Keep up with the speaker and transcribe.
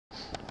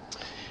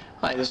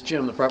Hi, this is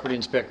Jim, the property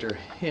inspector,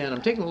 and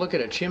I'm taking a look at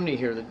a chimney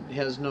here that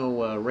has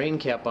no rain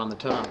cap on the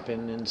top.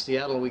 And in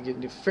Seattle we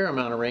get a fair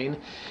amount of rain,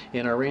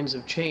 and our rains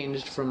have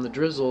changed from the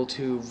drizzle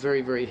to very,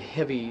 very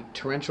heavy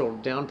torrential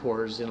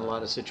downpours in a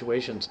lot of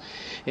situations.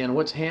 And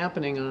what's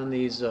happening on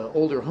these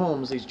older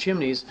homes, these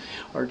chimneys,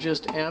 are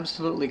just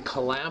absolutely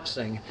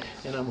collapsing.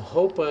 And I'm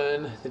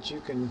hoping that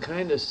you can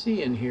kind of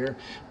see in here,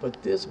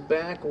 but this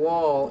back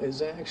wall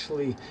is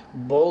actually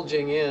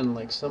bulging in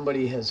like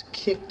somebody has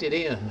kicked it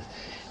in,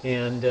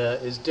 and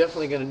is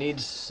definitely going to need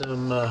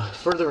some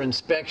further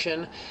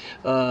inspection.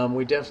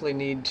 We definitely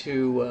need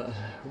to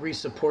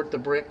re-support the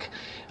brick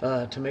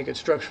to make it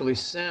structurally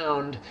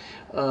sound.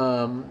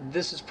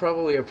 This is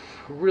probably a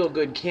real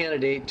good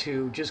candidate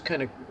to just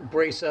kind of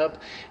brace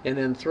up and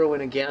then throw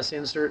in a gas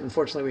insert.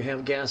 Unfortunately, we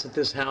have gas at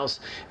this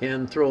house,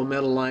 and throw a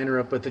metal liner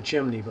up at the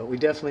chimney, but we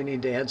definitely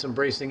need to add some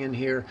bracing in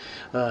here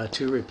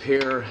to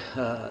repair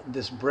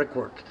this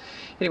brickwork.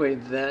 Anyway,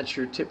 that's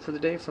your tip for the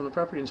day from the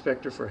property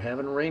inspector for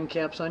having rain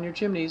caps on your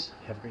chimneys.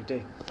 Have a great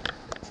day.